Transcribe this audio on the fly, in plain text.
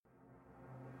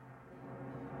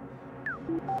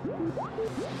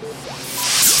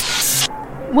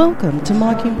Welcome to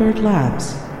Mockingbird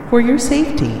Labs. For your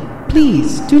safety,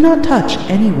 please do not touch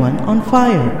anyone on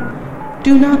fire.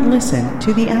 Do not listen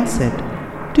to the acid.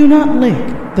 Do not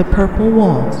lick the purple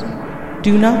walls.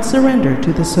 Do not surrender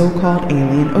to the so-called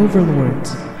alien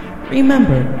overlords.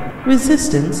 Remember,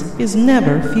 resistance is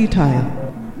never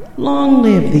futile. Long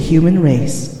live the human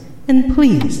race, and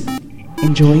please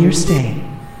enjoy your stay.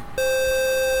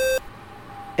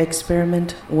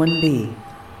 Experiment 1B,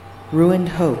 Ruined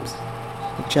Hopes,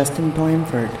 with Justin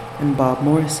Blanford and Bob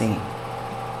Morrissey.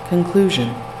 Conclusion.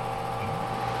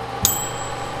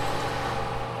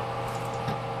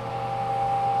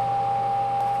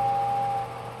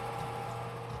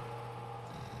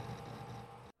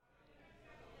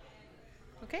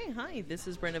 Okay, hi, this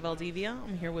is Brenda Valdivia.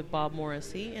 I'm here with Bob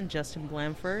Morrissey and Justin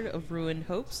Blanford of Ruined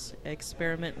Hopes,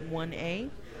 Experiment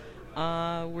 1A.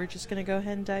 We're just going to go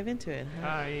ahead and dive into it.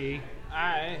 Hi.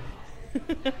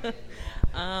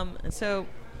 So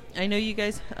I know you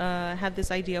guys had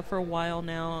this idea for a while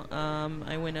now.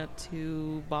 I went up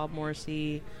to Bob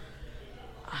Morrissey,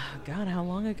 God, how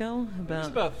long ago? It was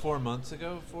about 4 months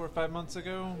ago, 4 or 5 months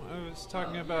ago. I was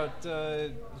talking about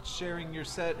sharing your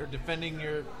set or defending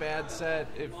your bad set,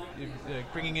 if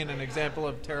bringing in an example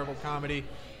of terrible comedy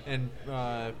and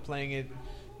playing it,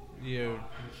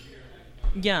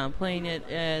 Yeah, playing it.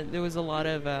 There was a lot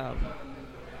of,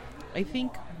 I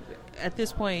think, at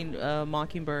this point,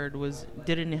 Mockingbird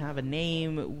didn't have a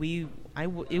name.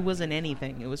 It wasn't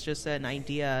anything. It was just an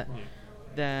idea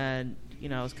that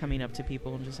I was coming up to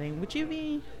people and just saying, "Would you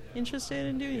be interested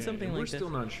in doing something like this?" We're still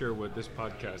not sure what this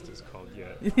podcast is called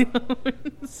yet.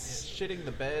 Shitting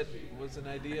the bed was an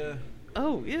idea.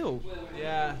 Oh, ew!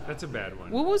 Yeah, that's a bad one.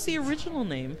 What was the original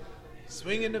name?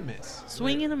 Swing and a Miss.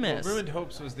 Swing and a Miss. Ruined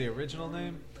Hopes was the original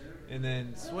name, and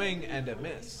then Swing and a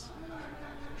Miss.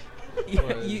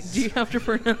 Yeah, do you have to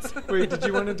pronounce? Wait, did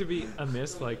you want it to be a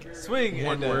miss, like swing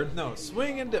one and word? No,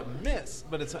 swing and a miss,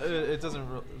 but it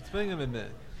doesn't. Swing and a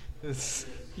miss.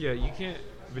 Yeah, you can't.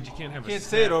 But you can't have. You can't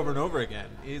say it over and over again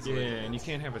easily. Yeah, and you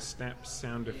can't have a snap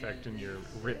sound effect in your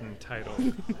written title.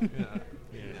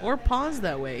 Yeah. Or pause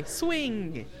that way.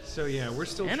 Swing. So yeah, we're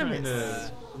still trying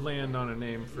to land on a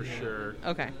name for sure.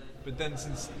 Okay. But then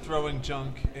since Throwing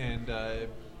Junk and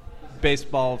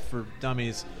Baseball for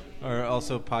Dummies are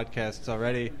also podcasts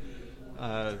already,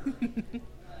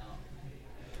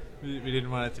 we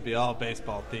didn't want it to be all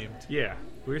baseball themed. Yeah,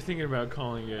 we were thinking about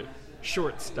calling it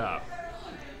Shortstop.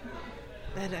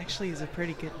 That actually is a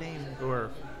pretty good name.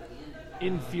 Or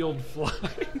Infield Fly.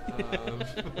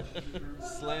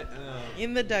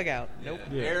 In the dugout. Nope.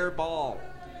 Yeah. Air Ball.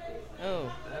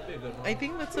 Oh. That'd be a good one. I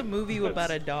think that's a movie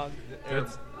about a dog.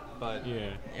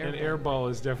 Air ball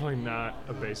is definitely not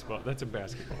a baseball. That's a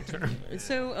basketball term.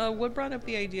 So, what brought up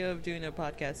the idea of doing a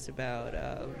podcast about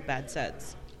bad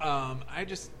sets? I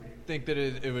just think that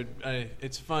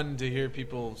it's fun to hear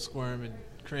people squirm and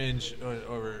cringe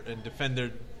and defend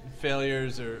their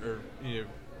failures or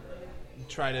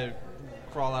try to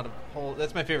crawl out of hole.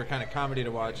 That's my favorite kind of comedy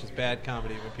to watch, is bad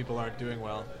comedy when people aren't doing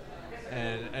well.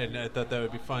 And I thought that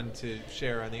would be fun to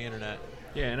share on the internet.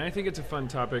 Yeah, and I think it's a fun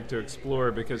topic to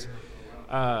explore because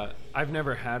I've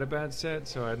never had a bad set,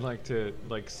 so I'd like to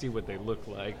see what they look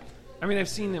like. I mean, I've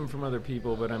seen them from other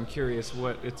people, but I'm curious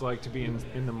what it's like to be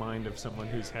in the mind of someone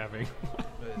who's having.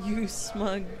 You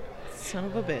smug son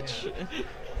of a bitch.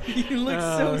 You look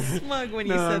so smug when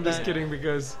you said that. No, I'm just kidding,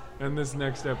 because in this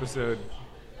next episode,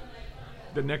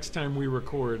 the next time we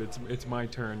record, it's my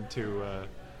turn to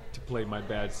play my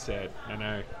bad set,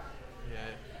 and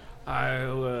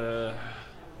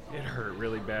it hurt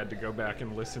really bad to go back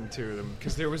and listen to them,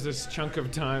 because there was this chunk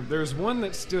of time. There was one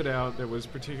that stood out that was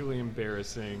particularly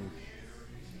embarrassing,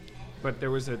 but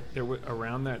there was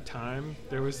around that time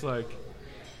there was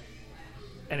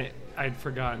I'd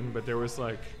forgotten, but there was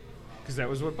because that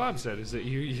was what Bob said, is that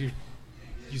you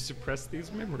suppress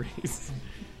these memories.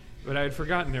 But I had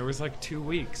forgotten there was 2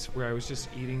 weeks where I was just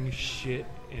eating shit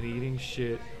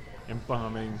and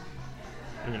bombing,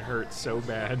 and it hurt so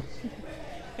bad.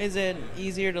 Is it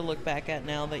easier to look back at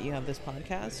now that you have this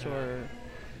podcast, or?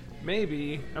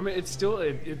 Maybe. I mean, it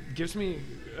gives me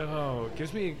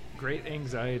great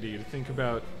anxiety to think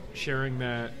about sharing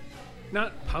that,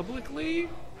 not publicly,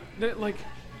 that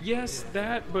yes,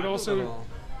 that, but also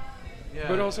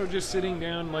just sitting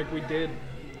down like we did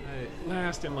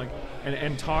last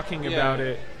and talking about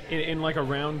it in a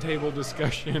round table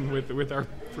discussion with our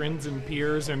friends and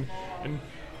peers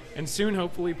and soon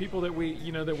hopefully people that we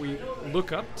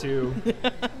look up to,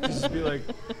 just be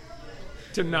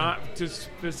to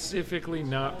specifically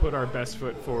not put our best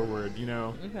foot forward,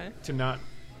 Okay. to not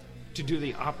to do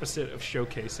the opposite of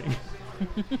showcasing.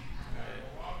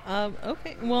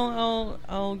 Okay, well,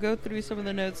 I'll go through some of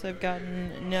the notes I've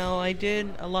gotten. No, I did.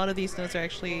 A lot of these notes are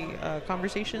actually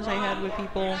conversations I had with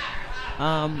people.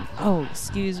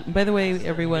 By the way,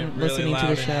 everyone Really listening to the loud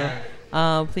in show,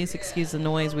 here. please excuse the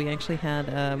noise. We actually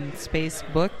had space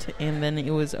booked, and then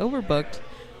it was overbooked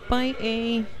by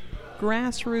a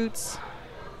grassroots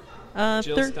Jill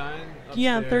Stein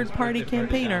upstairs, third-party birthday party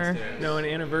campaigner. downstairs. No, an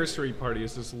anniversary party.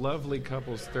 It's this lovely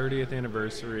couple's 30th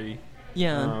anniversary.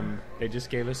 Yeah. They just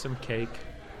gave us some cake.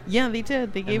 Yeah, they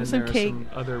did. They gave and us then some there are cake. some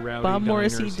other rowdy Bob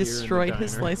Morrissey diners here in the destroyed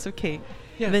his diner. slice of cake.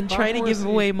 Yeah, then Bob tried to give Morrissey-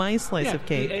 away my slice yeah, of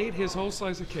cake. He ate his whole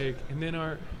slice of cake, and then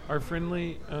our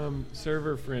friendly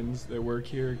server friends that work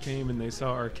here came and they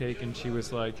saw our cake, and she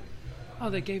was like, "Oh,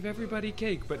 they gave everybody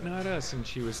cake, but not us." And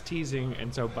she was teasing,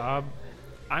 and so Bob,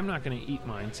 I'm not going to eat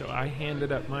mine, so I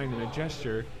handed up mine in a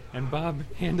gesture, and Bob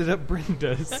handed up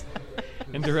Brenda's.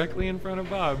 And directly in front of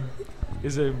Bob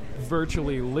is a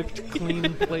virtually licked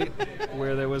clean plate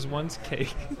where there was once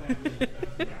cake.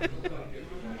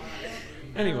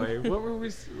 Anyway, what were we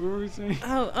saying?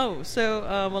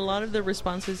 So a lot of the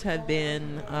responses had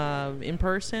been in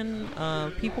person.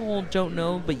 People don't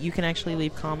know, but you can actually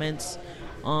leave comments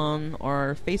on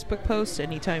our Facebook posts.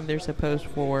 Anytime there's a post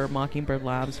for Mockingbird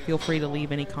Labs, feel free to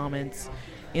leave any comments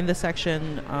in the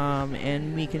section,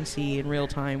 and we can see in real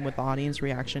time what the audience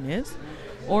reaction is.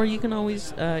 Or you can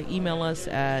always email us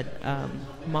at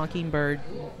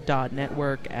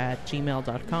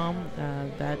mockingbird.network@gmail.com.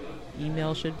 That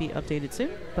email should be updated soon,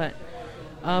 but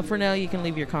for now you can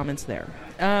leave your comments there.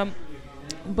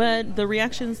 But the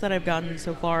reactions that I've gotten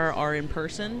so far are in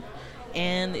person,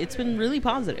 and it's been really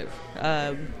positive.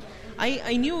 I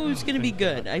knew it was going to be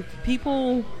good.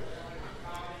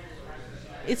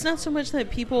 It's not so much that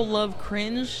people love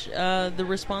cringe. The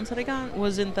response that I got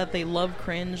wasn't that they love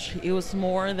cringe. It was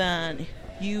more that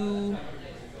you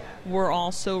were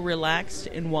all so relaxed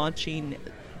in watching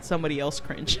somebody else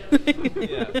cringe.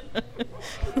 Yeah.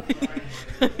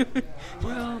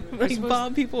 Well, I Like, suppose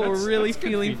Bob, people were really that's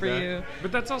good feeling for feedback. you.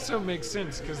 But that's also makes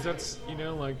sense because that's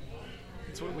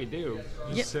that's what we do.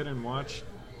 Just Yeah. sit and watch.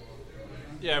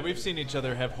 Yeah, we've seen each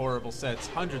other have horrible sets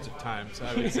hundreds of times,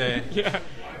 I would say. Yeah,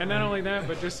 and not only that,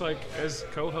 but just like as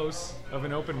co-hosts of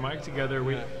an open mic together,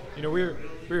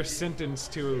 we're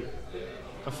sentenced to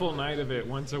a full night of it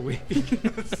once a week.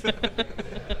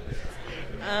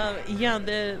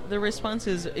 The response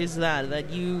is that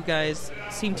you guys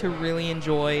seem to really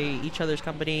enjoy each other's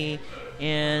company,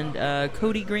 and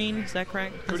Cody Green, is that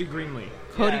correct? Cody Greenlee.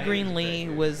 Cody Yeah,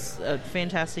 Greenlee was a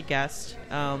fantastic guest.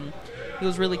 He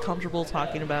was really comfortable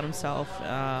talking about himself,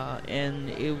 and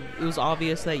it was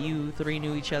obvious that you three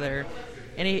knew each other,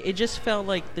 and it just felt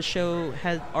like the show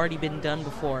had already been done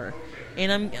before.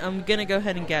 And I'm gonna go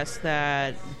ahead and guess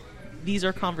that these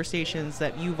are conversations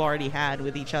that you've already had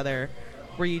with each other,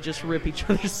 where you just rip each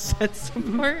other's sets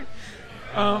apart.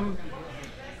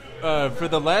 For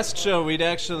the last show, we'd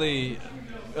actually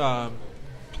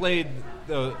played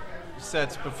the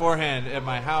sets beforehand at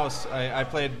my house. I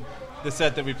played the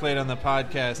set that we played on the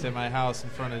podcast at my house in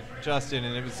front of Justin,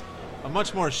 and it was a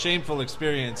much more shameful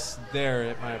experience there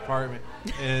at my apartment.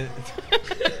 And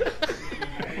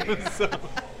so,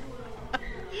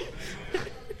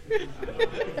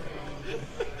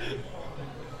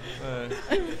 I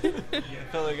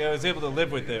felt like I was able to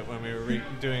live with it when we were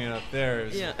doing it up there. It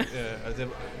was, Yeah. I was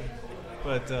able,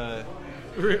 but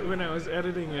When I was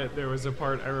editing it, there was a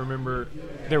part I remember.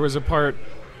 There was a part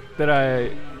that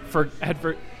I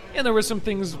and there were some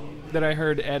things that I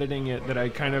heard editing it that I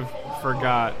kind of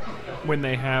forgot when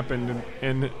they happened,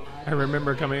 and I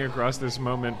remember coming across this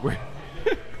moment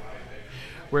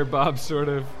where Bob sort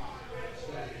of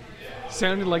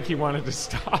sounded like he wanted to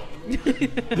stop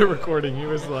the recording. He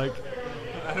was like,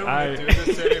 I don't want to do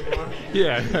this anymore.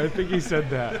 "Yeah, I think he said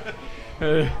that."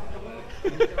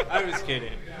 I was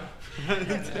kidding.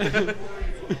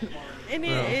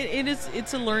 And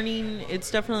it's a learning.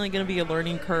 It's definitely going to be a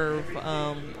learning curve.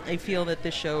 I feel that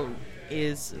this show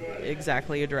is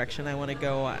exactly a direction I want to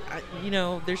go.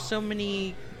 There's so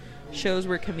many shows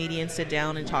where comedians sit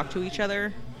down and talk to each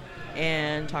other,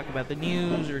 and talk about the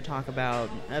news or talk about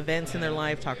events in their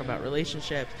life, talk about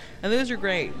relationships, and those are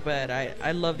great. But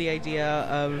I love the idea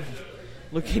of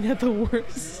looking at the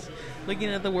worst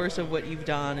of what you've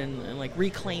done and like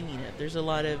reclaiming it. There's a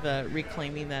lot of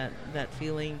reclaiming that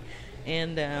feeling.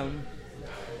 And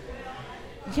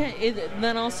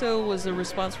that also was a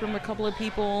response from a couple of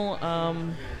people.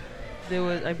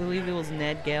 I believe it was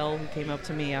Ned Gale who came up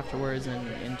to me afterwards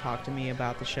and talked to me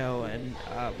about the show. And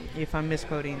if I'm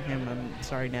misquoting him, I'm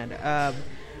sorry, Ned.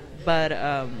 But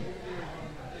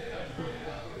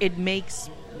it makes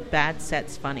bad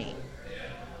sets funny.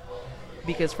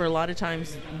 Because for a lot of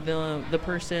times, the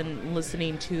person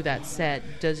listening to that set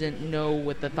doesn't know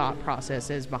what the thought process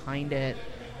is behind it.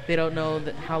 They don't know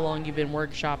how long you've been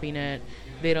workshopping it.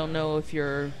 They don't know if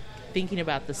you're thinking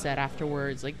about the set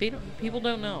afterwards. Like people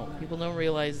don't know. People don't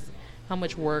realize how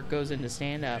much work goes into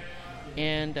stand-up.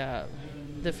 And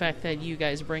the fact that you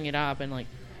guys bring it up and like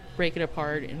break it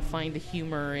apart and find the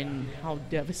humor in how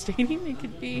devastating it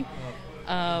could be.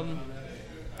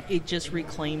 It just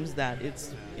reclaims that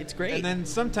it's great. And then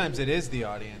sometimes it is the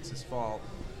audience's fault,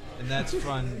 and that's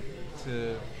fun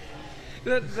to.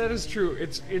 That is true.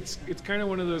 It's kind of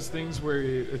one of those things where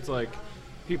it's like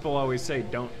people always say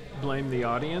don't blame the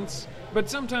audience, but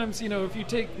sometimes if you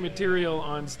take material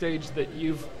on stage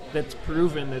that's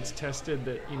proven, that's tested,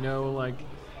 that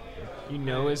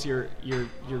is your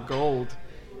gold,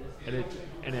 and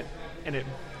it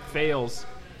fails,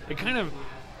 it kind of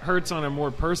hurts on a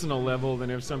more personal level than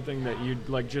if something that you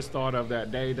just thought of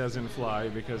that day doesn't fly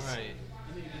because. Right.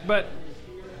 But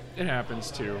it happens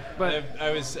too. But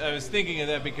I was thinking of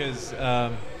that because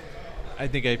I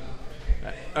think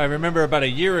I remember about a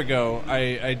year ago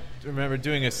I remember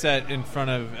doing a set in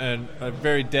front of a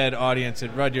very dead audience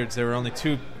at Rudyard's. There were only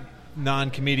 2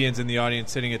 non-comedians in the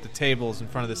audience sitting at the tables in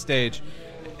front of the stage,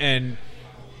 and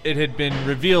it had been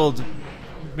revealed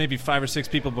maybe 5 or 6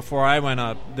 people before I went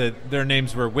up that their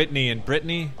names were Whitney and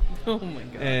Brittany. Oh my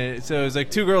god! And so it was like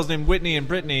 2 girls named Whitney and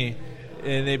Brittany,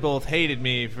 and they both hated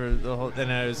me for the whole.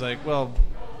 And I was like, well,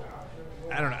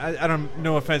 I don't know. I don't.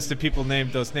 No offense to people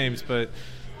named those names, but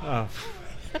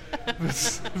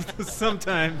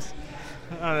sometimes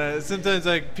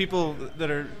like people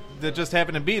that just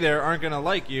happen to be there aren't going to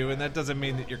like you, and that doesn't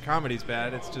mean that your comedy's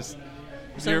bad. It's just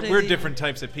we're different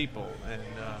types of people, and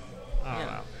I don't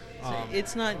know.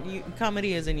 It's not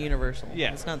comedy isn't universal.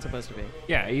 Yeah, it's not supposed to be.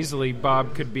 Yeah, easily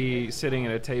Bob could be sitting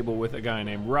at a table with a guy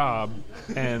named Rob,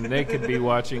 and they could be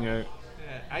watching a.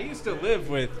 I used to live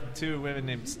with 2 women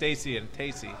named Stacy and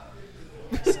Tacy.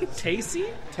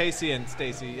 Tacy? Tacy and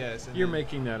Stacy, yes. And You're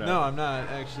making that up. No, I'm not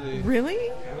actually. Really?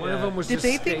 One of them was Did just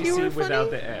they think you Stacy were without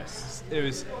funny? the S. It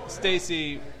was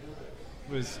Stacy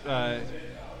was Staci.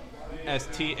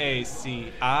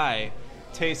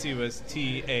 Tacy was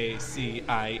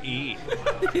Tacie.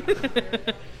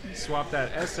 Swap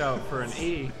that S out for an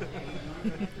E.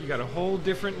 You got a whole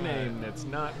different name that's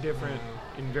not different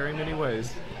in very many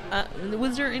ways.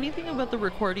 Was there anything about the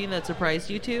recording that surprised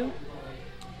you two?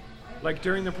 Like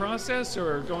during the process,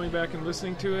 or going back and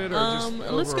listening to it, or just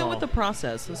overall? Let's go with the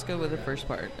process. Let's go with the first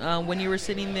part. When you were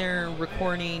sitting there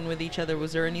recording with each other,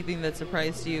 was there anything that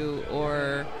surprised you,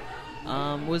 or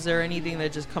was there anything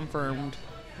that just confirmed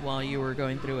while you were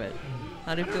going through it?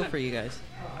 How did it feel for you guys?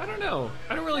 I don't know.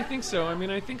 I don't really think so. I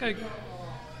mean, I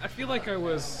feel like I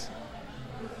was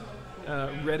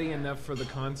ready enough for the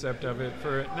concept of it,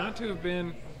 for it not to have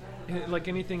been like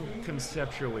anything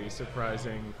conceptually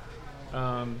surprising.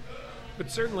 But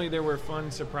certainly there were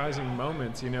fun, surprising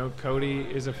moments. Cody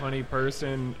is a funny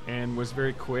person and was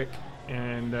very quick,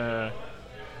 and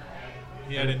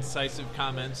he had incisive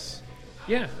comments.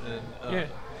 Yeah. And, yeah.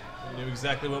 Knew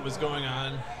exactly what was going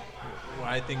on,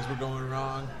 why things were going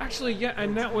wrong. Actually, yeah,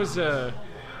 and that was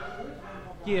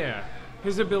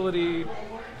his ability,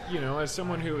 as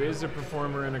someone who is a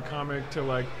performer and a comic,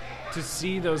 to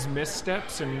see those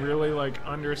missteps and really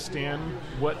understand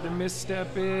what the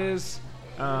misstep is.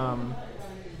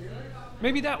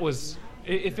 Maybe that was,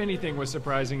 if anything was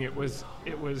surprising, it was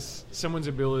someone's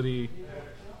ability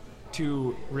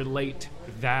to relate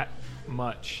that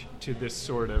much to this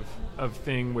sort of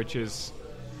thing, which is,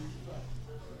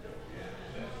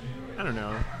 I don't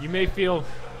know, you may feel,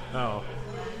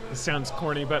 this sounds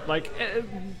corny, but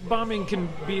bombing can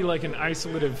be like an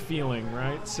isolative feeling,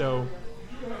 right? So,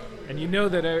 and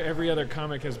that every other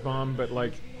comic has bombed, but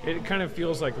it kind of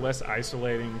feels less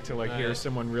isolating to hear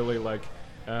someone really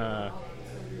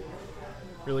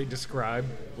really describe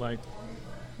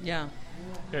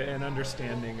an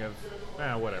understanding of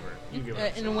whatever. You get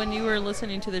what and when you were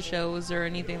listening to the show, was there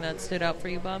anything that stood out for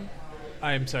you, Bob?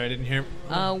 I'm sorry, I didn't hear.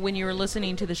 When you were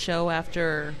listening to the show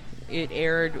after it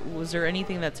aired, was there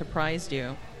anything that surprised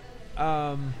you?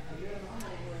 I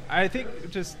think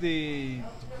just the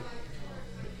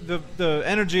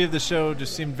energy of the show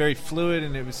just seemed very fluid,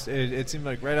 and it seemed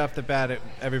like right off the bat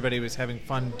everybody was having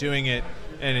fun doing it,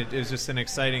 and it was just an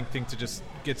exciting thing to just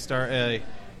get started.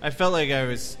 I felt like I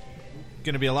was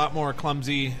going to be a lot more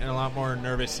clumsy and a lot more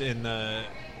nervous in the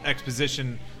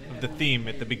exposition of the theme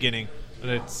at the beginning, but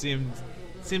it seemed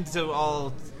to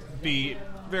all be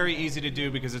very easy to do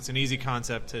because it's an easy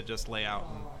concept to just lay out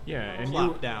and and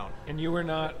plop down. And you were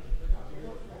not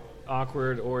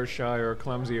awkward or shy or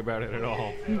clumsy about it at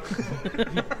all.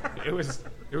 It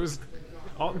was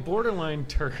borderline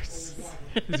terse,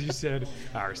 as you said.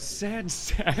 Our sad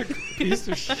sack piece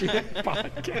of shit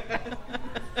podcast.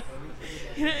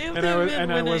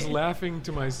 And I was laughing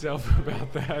to myself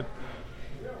about that.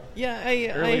 Yeah,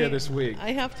 earlier this week.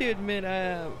 I have to admit,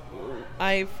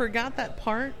 I forgot that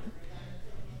part,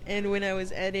 and when I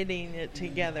was editing it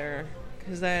together,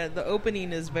 because the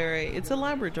opening is it's a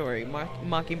laboratory,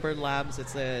 Mockingbird Labs.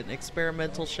 It's an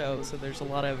experimental show, so there's a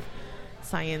lot of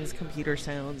science, computer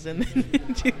sounds, and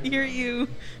then to hear you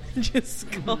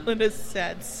just call it a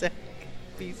sad sack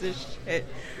piece of shit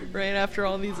right after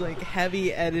all these like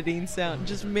heavy editing sound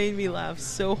just made me laugh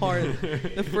so hard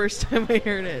the first time I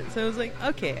heard it. So I was like,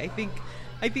 okay,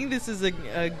 I think this is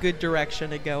a good direction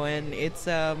to go in. It's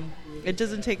it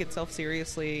doesn't take itself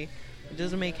seriously. It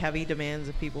doesn't make heavy demands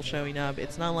of people showing up.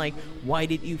 It's not like, why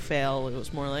did you fail? It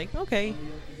was more like, okay,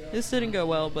 this didn't go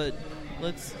well, but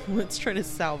let's try to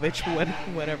salvage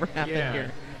whatever happened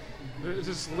here.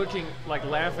 Just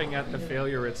laughing at the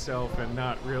failure itself, and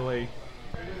not really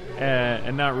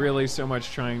so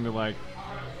much trying to like.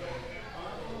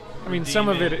 I mean, some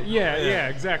of it, yeah,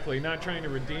 exactly. Not trying to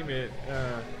redeem it,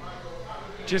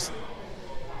 just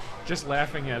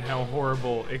laughing at how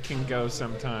horrible it can go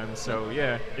sometimes. So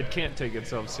yeah, it can't take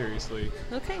itself seriously.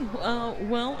 Okay,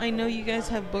 well, I know you guys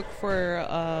have booked for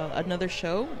another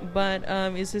show, but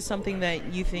is this something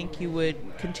that you think you would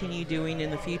continue doing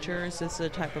in the future? Is this a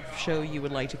type of show you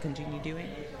would like to continue doing?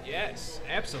 Yes,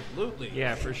 absolutely.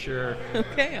 Yeah, for sure.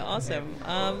 Okay, awesome.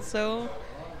 So,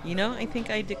 I think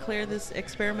I declare this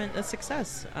experiment a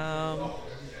success.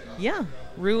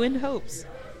 Ruined Hopes.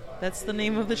 That's the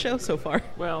name of the show so far.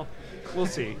 Well, we'll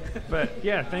see. But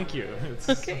yeah, thank you.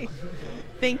 Okay.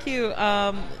 Thank you.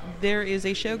 There is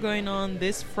a show going on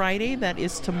this Friday. That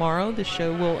is tomorrow. The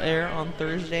show will air on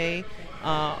Thursday,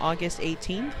 August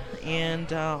 18th.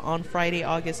 And on Friday,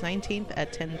 August 19th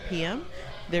at 10 p.m.,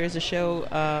 there is a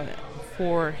show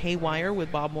for Haywire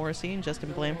with Bob Morrissey and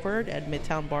Justin Blanford at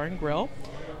Midtown Bar and Grill.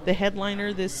 The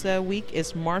headliner this week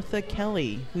is Martha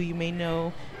Kelly, who you may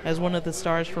know as one of the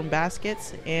stars from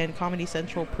Baskets and Comedy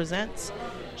Central Presents.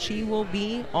 She will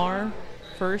be our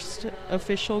first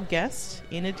official guest,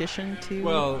 in addition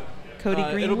to Cody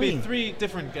Green. It'll be 3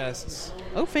 different guests.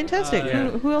 Oh, fantastic!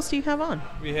 Who else do you have on?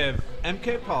 We have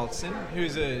MK Paulson,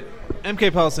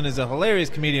 MK Paulson is a hilarious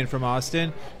comedian from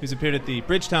Austin who's appeared at the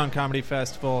Bridgetown Comedy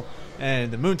Festival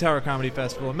and the Moon Tower Comedy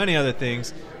Festival and many other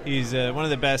things. He's one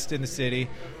of the best in the city.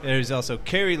 There's also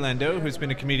Carrie Lendo, who's been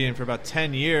a comedian for about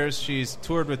 10 years. She's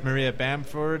toured with Maria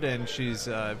Bamford, and she's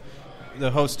the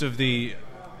host of the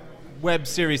web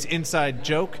series Inside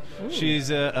Joke. Ooh.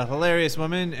 She's a hilarious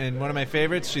woman and one of my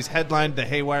favorites. She's headlined the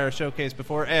Haywire Showcase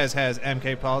before, as has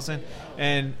MK Paulson.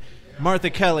 And Martha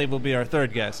Kelly will be our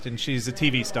third guest, and she's a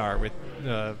TV star with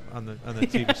on the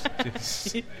TV.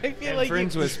 I feel like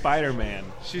friends with Spider-Man.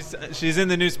 She's in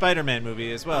the new Spider-Man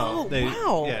movie as well. Oh,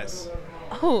 wow! Yes.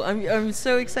 Oh, I'm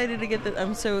so excited to get that.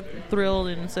 I'm so thrilled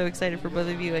and so excited for both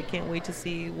of you. I can't wait to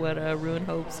see what Ruined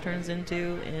Hopes turns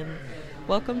into. And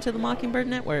welcome to the Mockingbird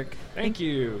Network. Thank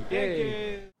you.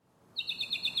 Yay.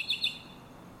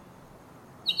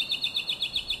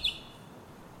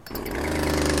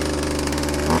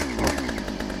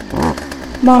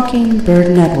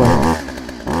 Mockingbird Network.